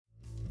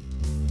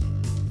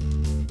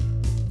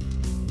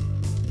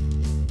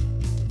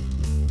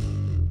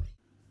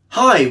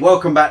Hi,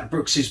 welcome back to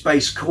Brooksy's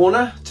Bass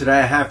Corner. Today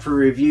I have for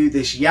review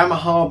this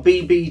Yamaha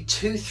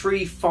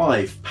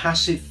BB235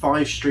 passive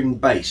 5-string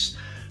bass.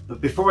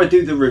 But before I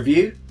do the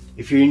review,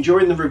 if you're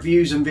enjoying the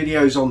reviews and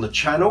videos on the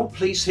channel,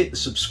 please hit the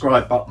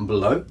subscribe button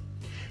below.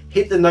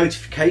 Hit the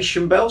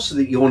notification bell so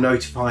that you're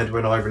notified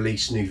when I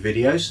release new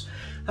videos.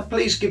 And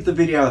please give the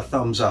video a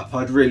thumbs up,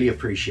 I'd really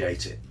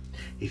appreciate it.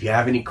 If you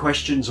have any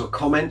questions or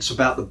comments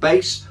about the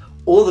bass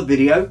or the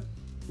video,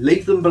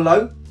 leave them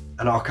below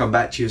and I'll come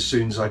back to you as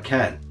soon as I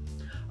can.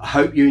 I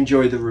hope you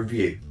enjoy the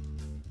review.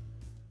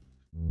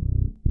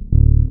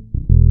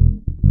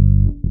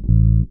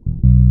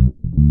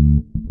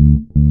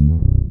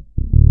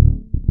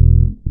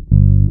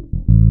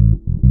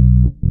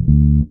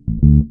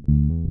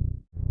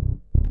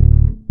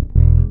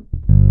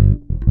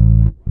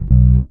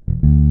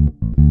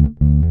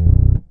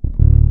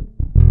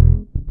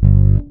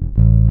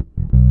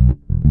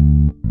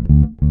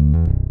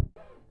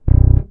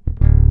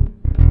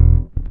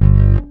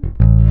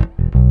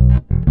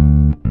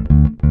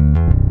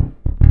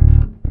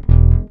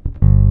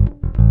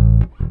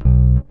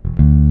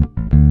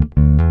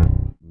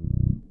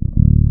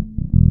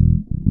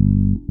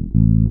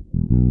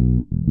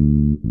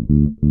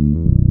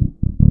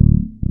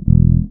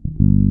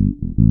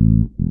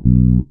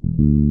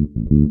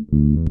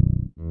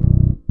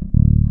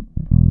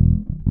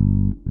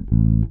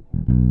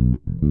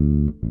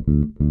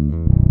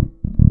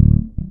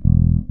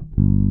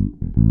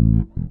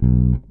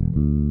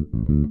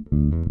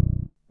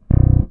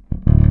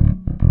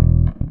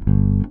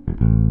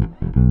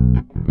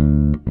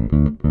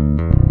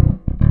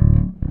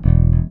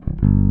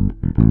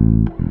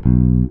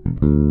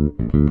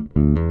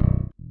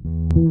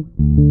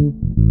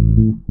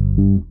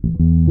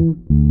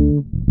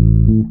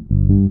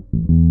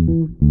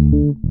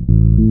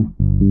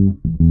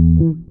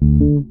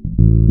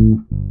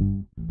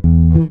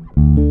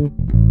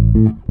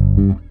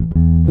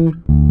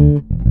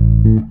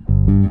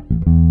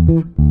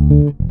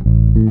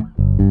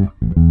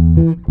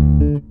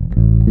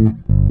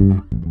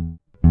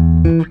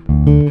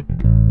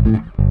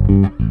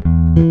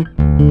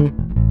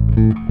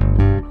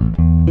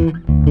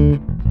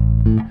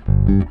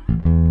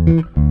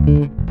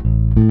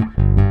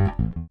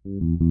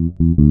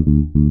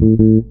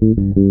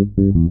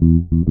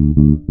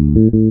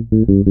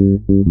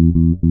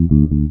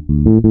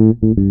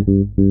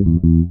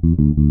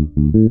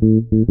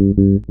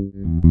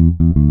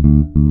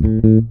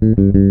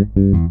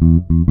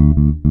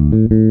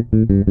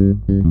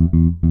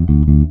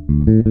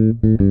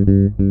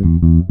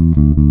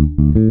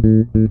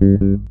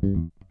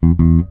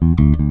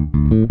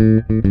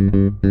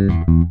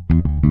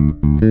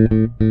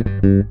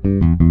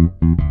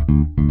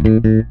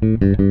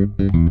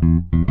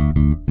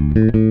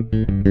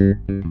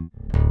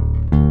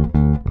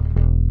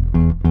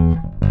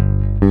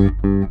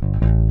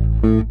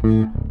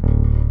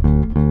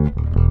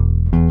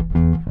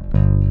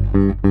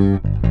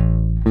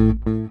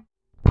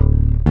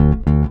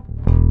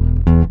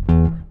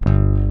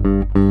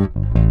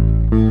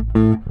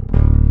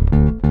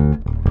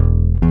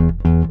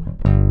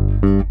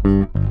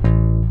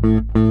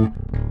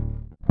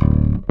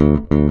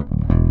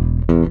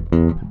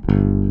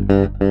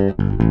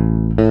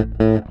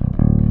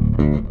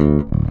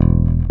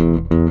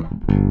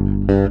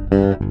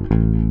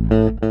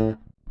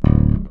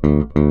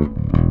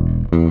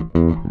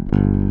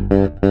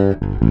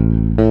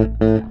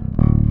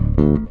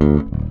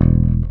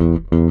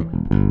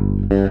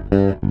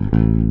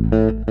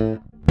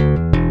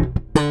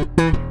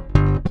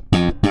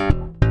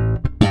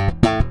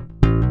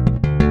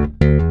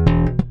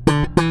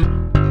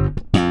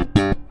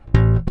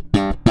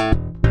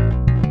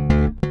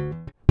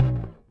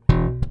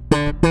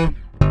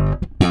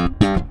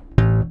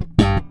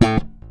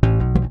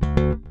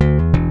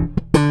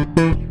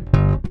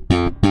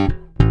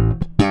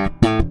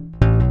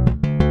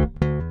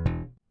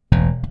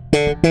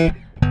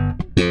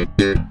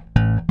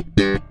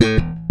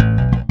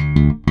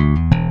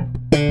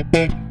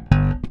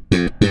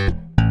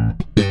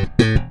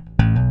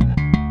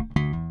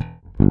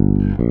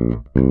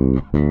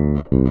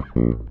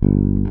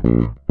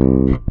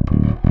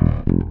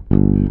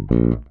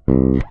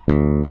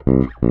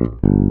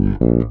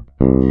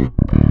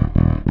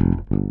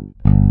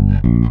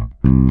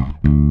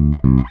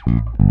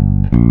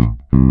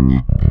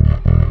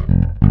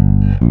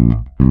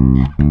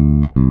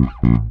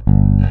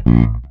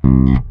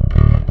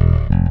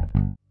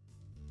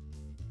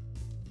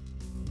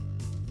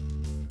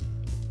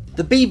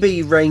 The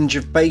BB range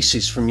of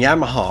basses from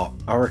Yamaha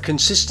are a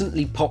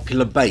consistently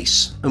popular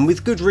bass, and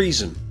with good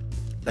reason.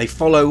 They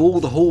follow all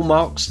the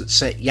hallmarks that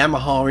set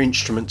Yamaha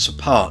instruments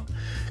apart: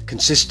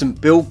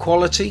 consistent build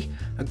quality,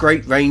 a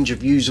great range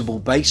of usable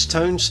bass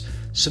tones,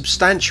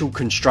 substantial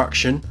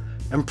construction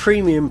and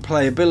premium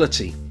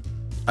playability.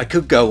 I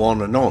could go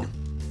on and on.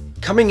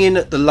 Coming in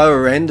at the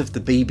lower end of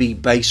the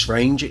BB bass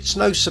range, it's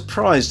no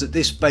surprise that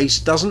this bass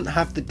doesn't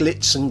have the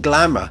glitz and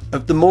glamour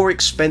of the more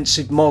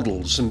expensive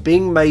models, and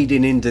being made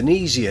in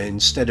Indonesia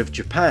instead of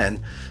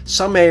Japan,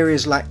 some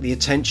areas lack the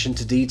attention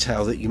to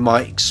detail that you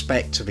might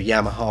expect of a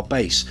Yamaha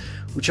bass,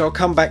 which I'll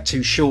come back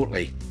to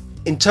shortly.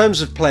 In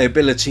terms of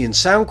playability and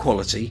sound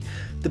quality,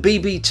 the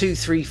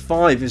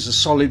BB235 is a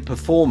solid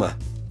performer,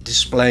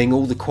 displaying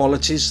all the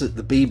qualities that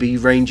the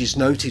BB range is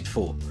noted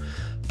for.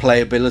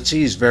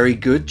 Playability is very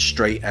good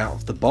straight out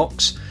of the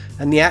box,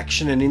 and the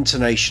action and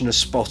intonation are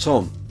spot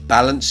on.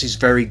 Balance is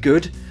very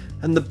good,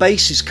 and the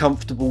bass is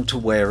comfortable to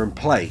wear and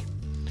play.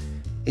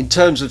 In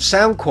terms of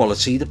sound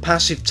quality, the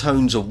passive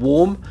tones are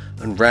warm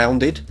and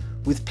rounded,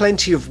 with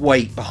plenty of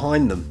weight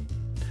behind them,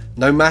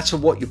 no matter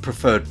what your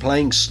preferred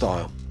playing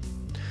style.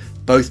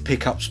 Both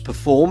pickups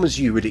perform as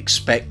you would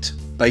expect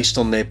based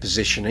on their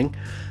positioning,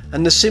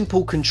 and the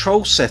simple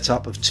control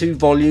setup of 2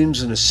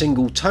 volumes and a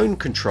single tone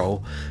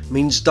control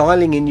means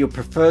dialing in your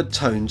preferred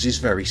tones is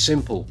very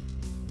simple.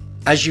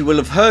 As you will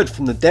have heard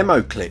from the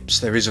demo clips,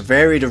 there is a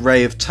varied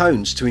array of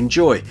tones to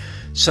enjoy,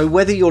 so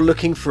whether you're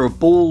looking for a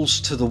balls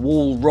to the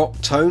wall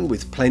rock tone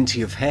with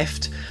plenty of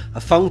heft, a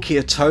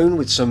funkier tone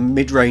with some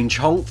mid-range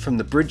honk from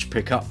the bridge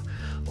pickup,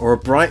 or a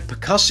bright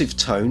percussive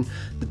tone,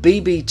 the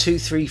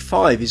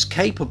BB235 is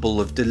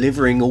capable of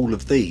delivering all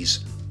of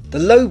these. The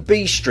low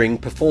B string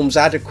performs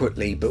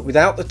adequately, but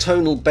without the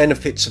tonal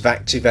benefits of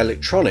active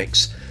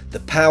electronics, the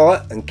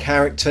power and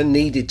character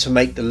needed to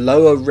make the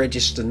lower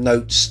register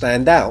notes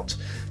stand out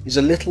is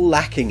a little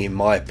lacking in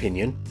my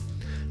opinion.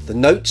 The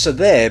notes are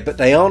there, but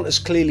they aren't as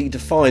clearly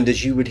defined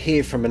as you would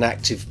hear from an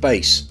active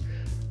bass.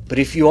 But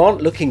if you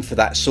aren't looking for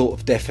that sort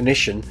of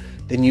definition,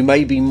 then you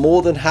may be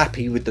more than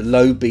happy with the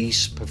low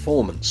bass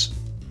performance.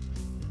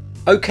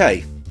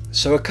 Okay.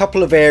 So a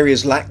couple of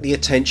areas lack the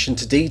attention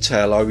to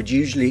detail I would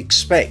usually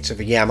expect of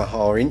a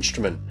Yamaha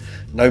instrument,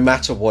 no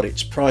matter what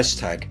its price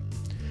tag.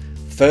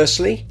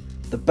 Firstly,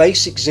 the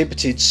bass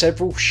exhibited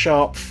several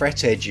sharp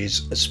fret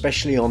edges,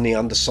 especially on the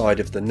underside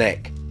of the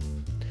neck.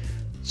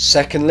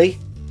 Secondly,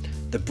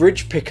 the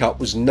bridge pickup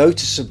was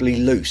noticeably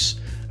loose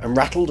and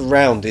rattled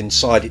around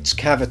inside its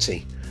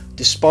cavity,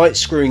 despite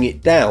screwing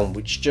it down,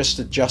 which just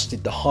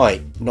adjusted the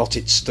height, not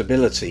its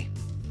stability.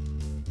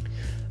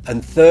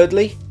 And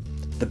thirdly,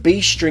 the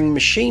B-string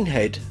machine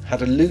head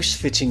had a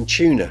loose-fitting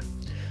tuner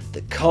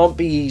that can't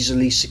be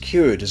easily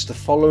secured, as the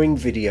following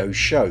video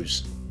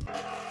shows.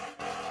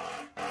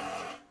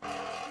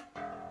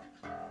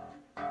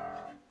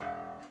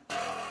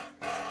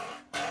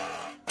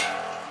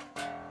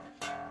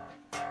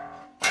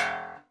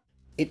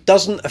 It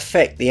doesn't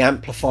affect the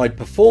amplified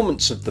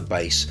performance of the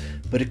bass,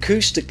 but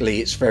acoustically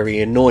it's very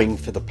annoying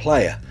for the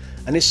player,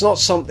 and it's not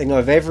something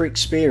I've ever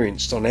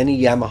experienced on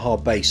any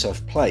Yamaha bass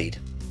I've played.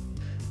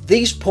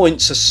 These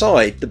points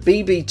aside, the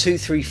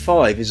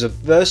BB235 is a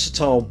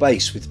versatile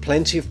bass with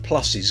plenty of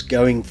pluses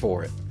going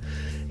for it.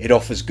 It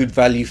offers good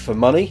value for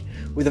money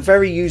with a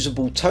very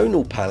usable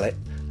tonal palette,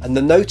 and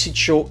the noted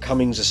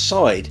shortcomings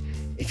aside,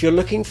 if you're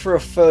looking for a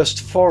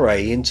first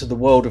foray into the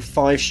world of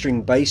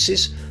 5-string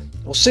basses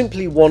or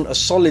simply want a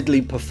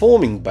solidly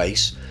performing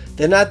bass,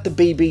 then add the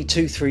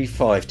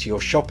BB235 to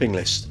your shopping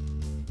list.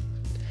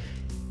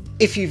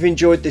 If you've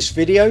enjoyed this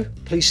video,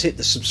 please hit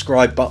the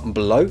subscribe button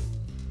below.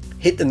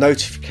 Hit the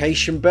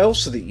notification bell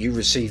so that you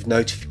receive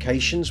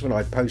notifications when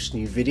I post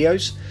new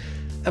videos,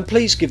 and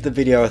please give the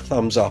video a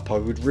thumbs up, I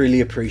would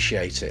really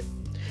appreciate it.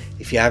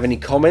 If you have any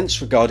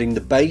comments regarding the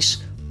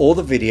bass or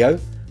the video,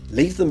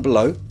 leave them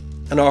below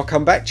and I'll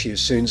come back to you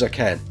as soon as I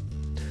can.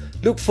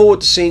 Look forward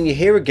to seeing you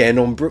here again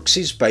on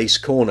Brooksy's Bass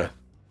Corner.